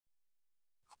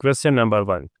Question number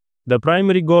 1. The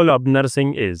primary goal of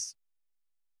nursing is.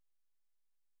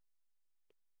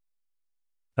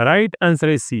 The right answer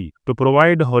is C. To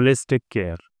provide holistic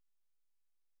care.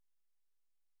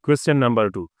 Question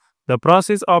number 2. The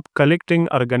process of collecting,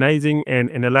 organizing, and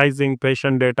analyzing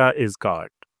patient data is called.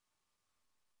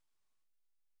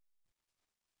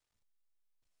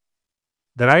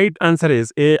 The right answer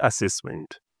is A.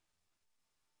 Assessment.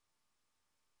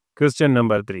 Question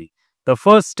number 3. The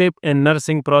first step in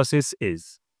nursing process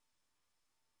is.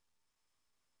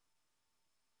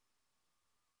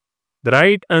 The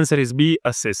right answer is B.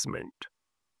 Assessment.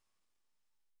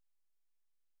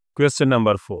 Question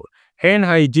number 4. Hand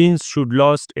hygiene should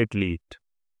last at least.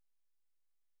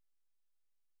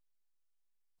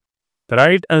 The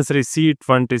right answer is C.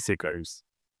 20 seconds.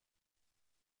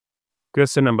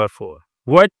 Question number 4.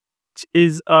 What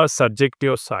is a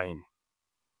subjective sign?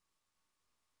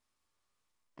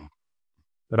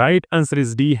 The right answer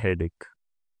is D. Headache.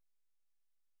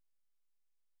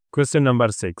 Question number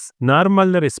 6.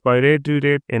 Normal respiratory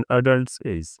rate in adults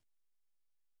is.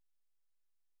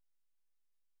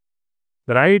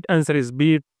 The right answer is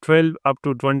B. 12 up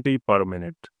to 20 per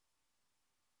minute.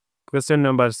 Question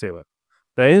number 7.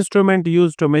 The instrument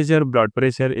used to measure blood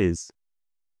pressure is.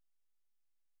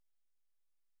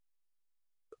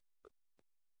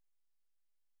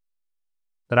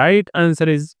 The right answer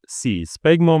is C.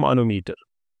 Sphygmomanometer.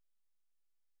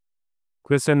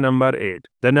 Question number 8.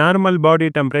 The normal body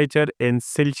temperature in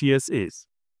Celsius is.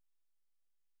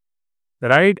 The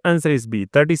right answer is B.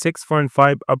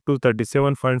 36.5 up to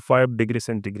 37.5 degrees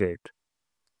centigrade.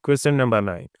 Question number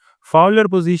 9. Fowler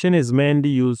position is mainly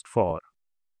used for.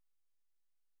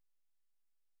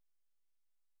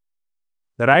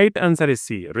 The right answer is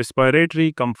C.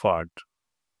 Respiratory comfort.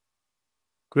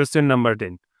 Question number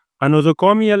 10. A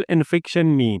nosocomial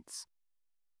infection means.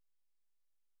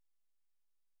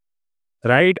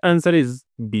 Right answer is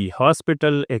B.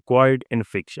 Hospital-acquired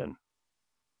infection.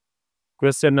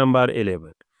 Question number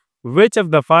 11. Which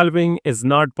of the following is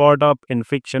not part of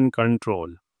infection control?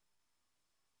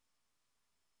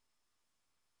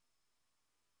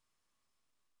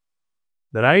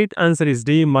 The right answer is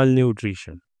D.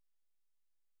 Malnutrition.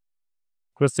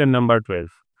 Question number 12.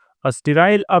 A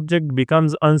sterile object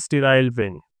becomes unsterile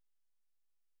when.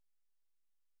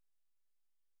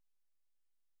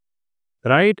 The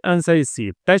right answer is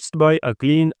C. Touched by a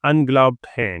clean, ungloved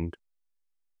hand.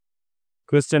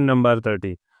 Question number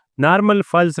 30. Normal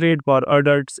pulse rate for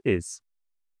adults is.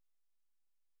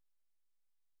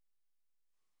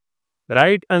 The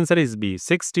right answer is B.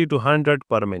 60 to 100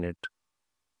 per minute.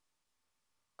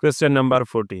 Question number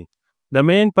 40. The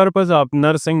main purpose of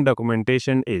nursing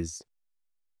documentation is.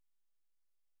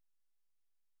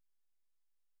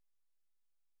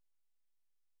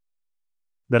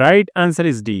 The right answer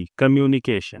is D.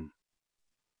 Communication.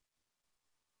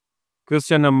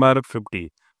 Question number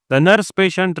 50. The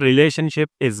nurse-patient relationship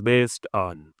is based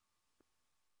on.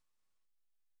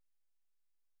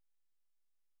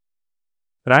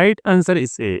 Right answer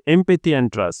is A. Empathy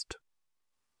and trust.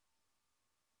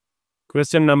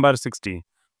 Question number 60.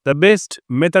 The best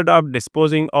method of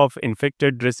disposing of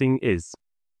infected dressing is.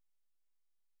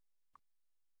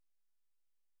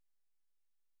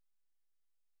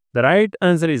 The right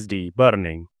answer is D.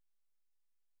 Burning.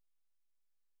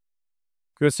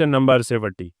 Question number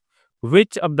 70.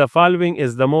 Which of the following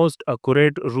is the most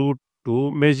accurate route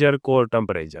to measure core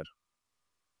temperature?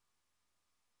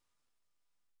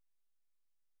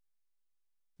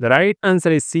 The right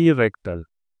answer is C. Rectal.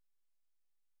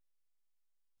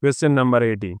 Question number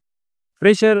 18.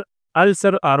 Pressure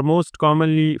ulcer are most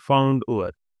commonly found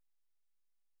where?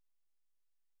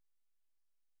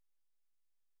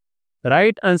 The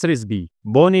right answer is B.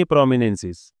 Bony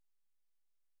prominences.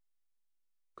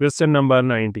 Question number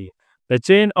 90. The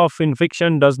chain of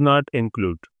infection does not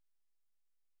include.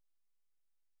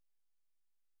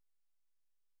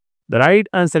 The right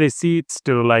answer is C.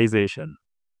 Sterilization.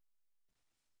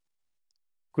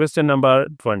 Question number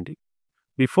 20.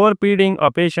 Before feeding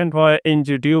a patient via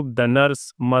NG tube, the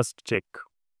nurse must check.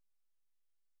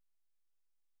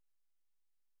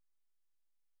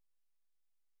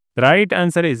 The right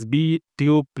answer is B.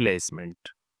 Tube placement.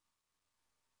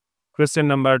 Question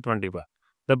number 21.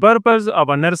 The purpose of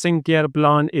a nursing care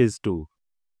plan is to.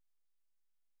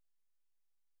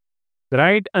 The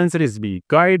right answer is B.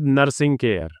 Guide nursing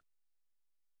care.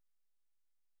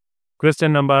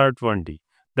 Question number 20.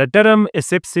 The term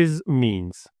asepsis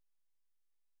means.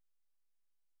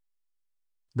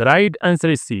 The right answer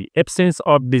is C. Absence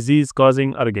of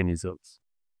disease-causing organisms.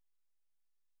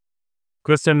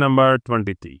 Question number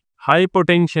 23.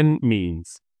 Hypotension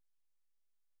means.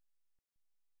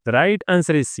 The right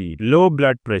answer is C. Low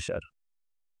blood pressure.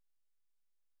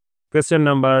 Question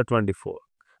number 24.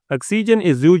 Oxygen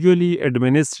is usually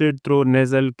administered through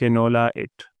nasal cannula.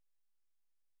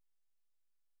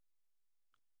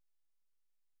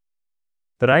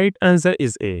 The right answer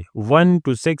is A. 1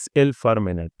 to 6 L per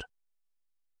minute.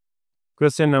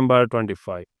 Question number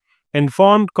 25.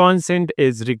 Informed consent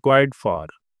is required for.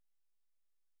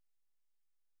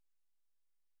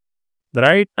 The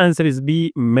right answer is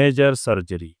B. Major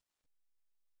surgery.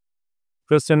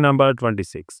 Question number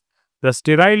 26. The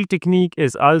sterile technique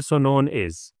is also known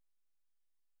as.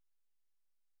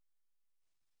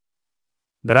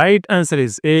 The right answer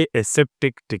is A.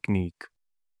 Aseptic technique.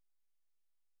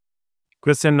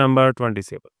 Question number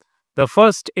 27. The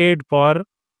first aid for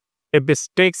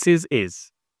epistaxis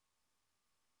is.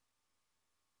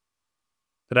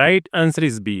 The right answer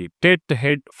is B. Tilt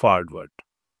head forward.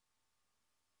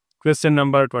 Question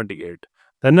number 28.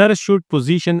 The nurse should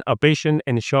position a patient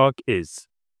in shock is.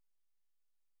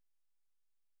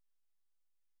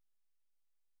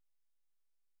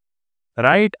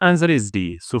 Right answer is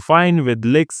D. Supine with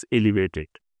legs elevated.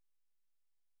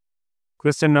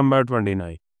 Question number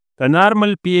 29. The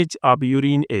normal pH of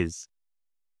urine is.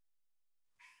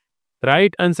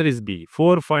 Right answer is B.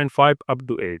 4.5 up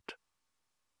to 8.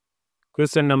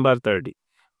 Question number 30.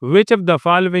 Which of the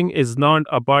following is not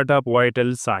a part of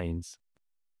vital signs?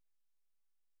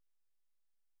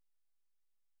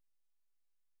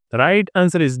 The right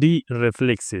answer is D.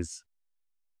 Reflexes.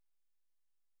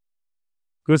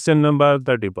 Question number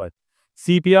 31.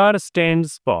 CPR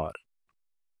stands for.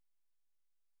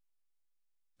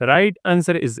 The right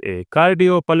answer is A.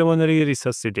 Cardiopulmonary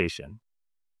resuscitation.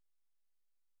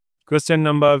 Question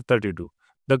number 32.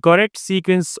 The correct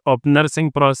sequence of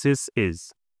nursing process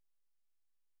is.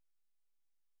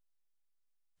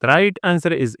 The right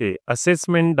answer is A.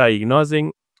 Assessment,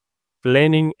 diagnosing,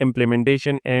 planning,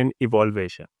 implementation, and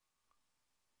evaluation.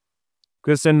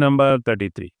 Question number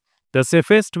 33. The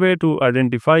safest way to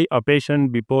identify a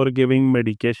patient before giving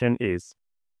medication is.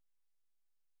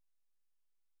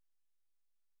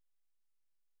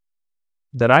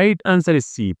 The right answer is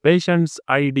C. Patient's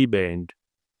ID band.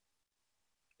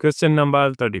 Question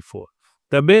number 34.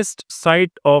 The best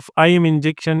site of IM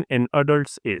injection in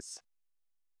adults is.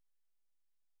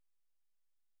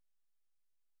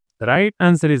 The right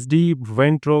answer is D.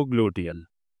 Ventrogluteal.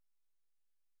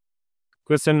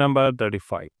 Question number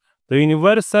 35. The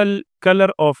universal color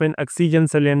of an oxygen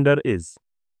cylinder is.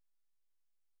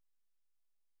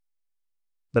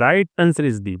 The right answer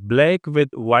is D. Black with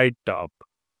white top.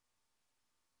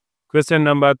 Question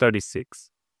number 36.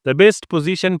 The best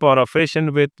position for a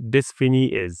patient with dyspnea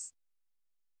is.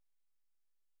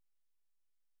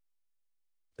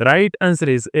 The right answer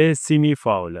is A.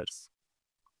 Semi-Fowler's.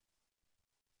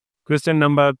 Question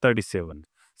number 37.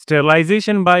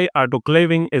 Sterilization by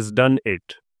autoclaving is done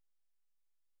at.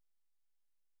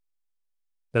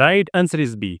 The right answer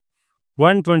is B.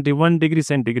 121 degrees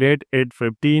centigrade at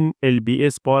 15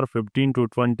 lbs for 15 to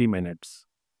 20 minutes.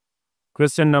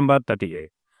 Question number 38.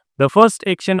 The first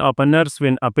action of a nurse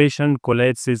when a patient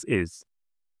collapses is.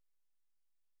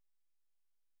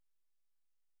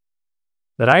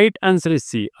 The right answer is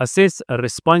C. Assess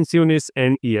responsiveness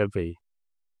and airway.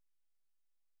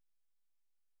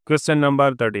 Question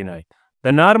number 39.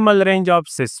 The normal range of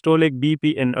systolic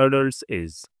BP in adults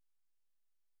is.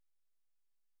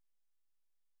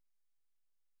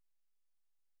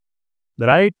 The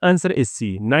right answer is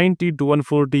C. 90 to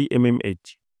 140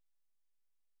 mmHg.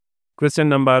 Question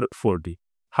number 40.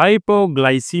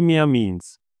 Hypoglycemia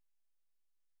means.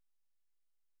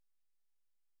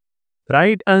 The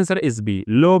right answer is B.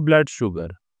 Low blood sugar.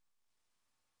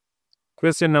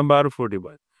 Question number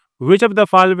 41. Which of the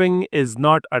following is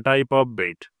not a type of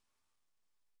bed?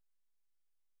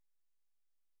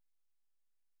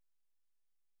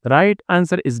 The right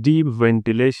answer is D.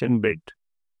 Ventilation bed.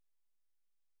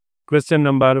 Question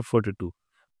number 42.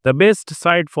 The best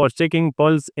site for checking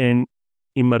pulse in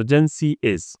emergency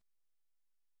is.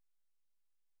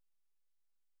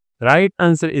 Right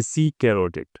answer is C.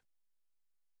 Carotid.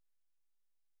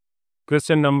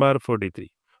 Question number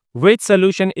 43. Which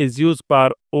solution is used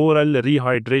for oral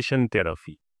rehydration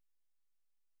therapy?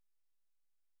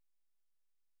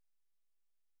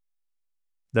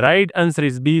 The right answer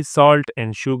is B. Salt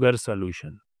and sugar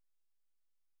solution.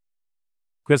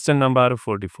 Question number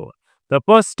 44. The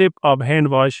first step of hand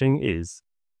washing is.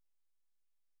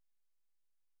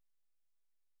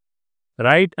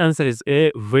 Right answer is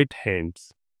A. Wet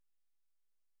hands.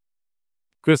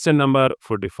 Question number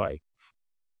 45.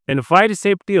 In fire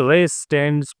safety, RACE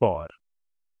stands for.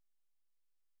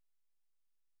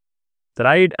 The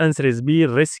right answer is B.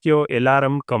 Rescue,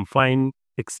 alarm, confine,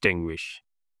 extinguish.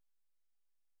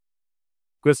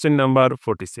 Question number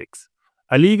 46.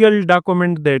 A legal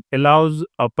document that allows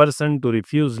a person to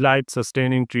refuse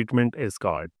life-sustaining treatment is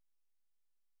called.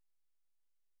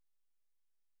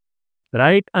 The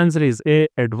right answer is A.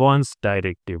 Advance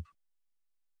Directive.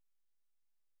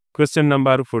 Question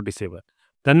number 47.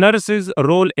 The nurse's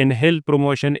role in health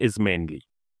promotion is mainly.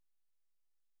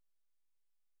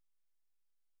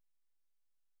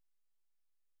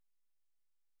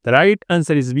 The right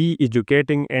answer is B.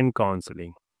 Educating and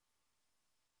counseling.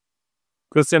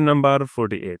 Question number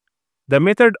 48. The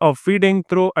method of feeding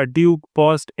through a tube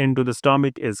passed into the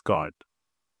stomach is called.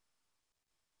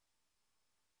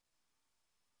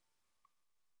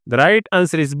 The right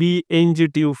answer is B.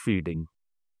 Tube feeding.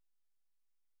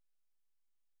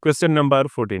 Question number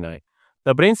 49.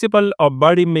 The principle of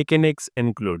body mechanics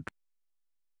include.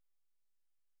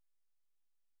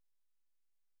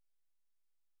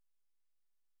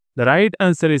 The right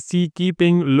answer is C.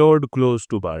 Keeping load close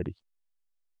to body.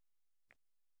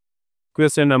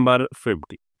 Question number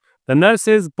 50. The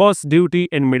nurse's post duty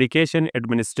in medication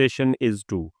administration is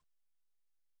to.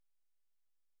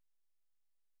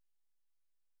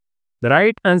 The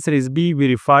right answer is B.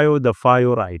 Verify the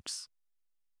FIO rights.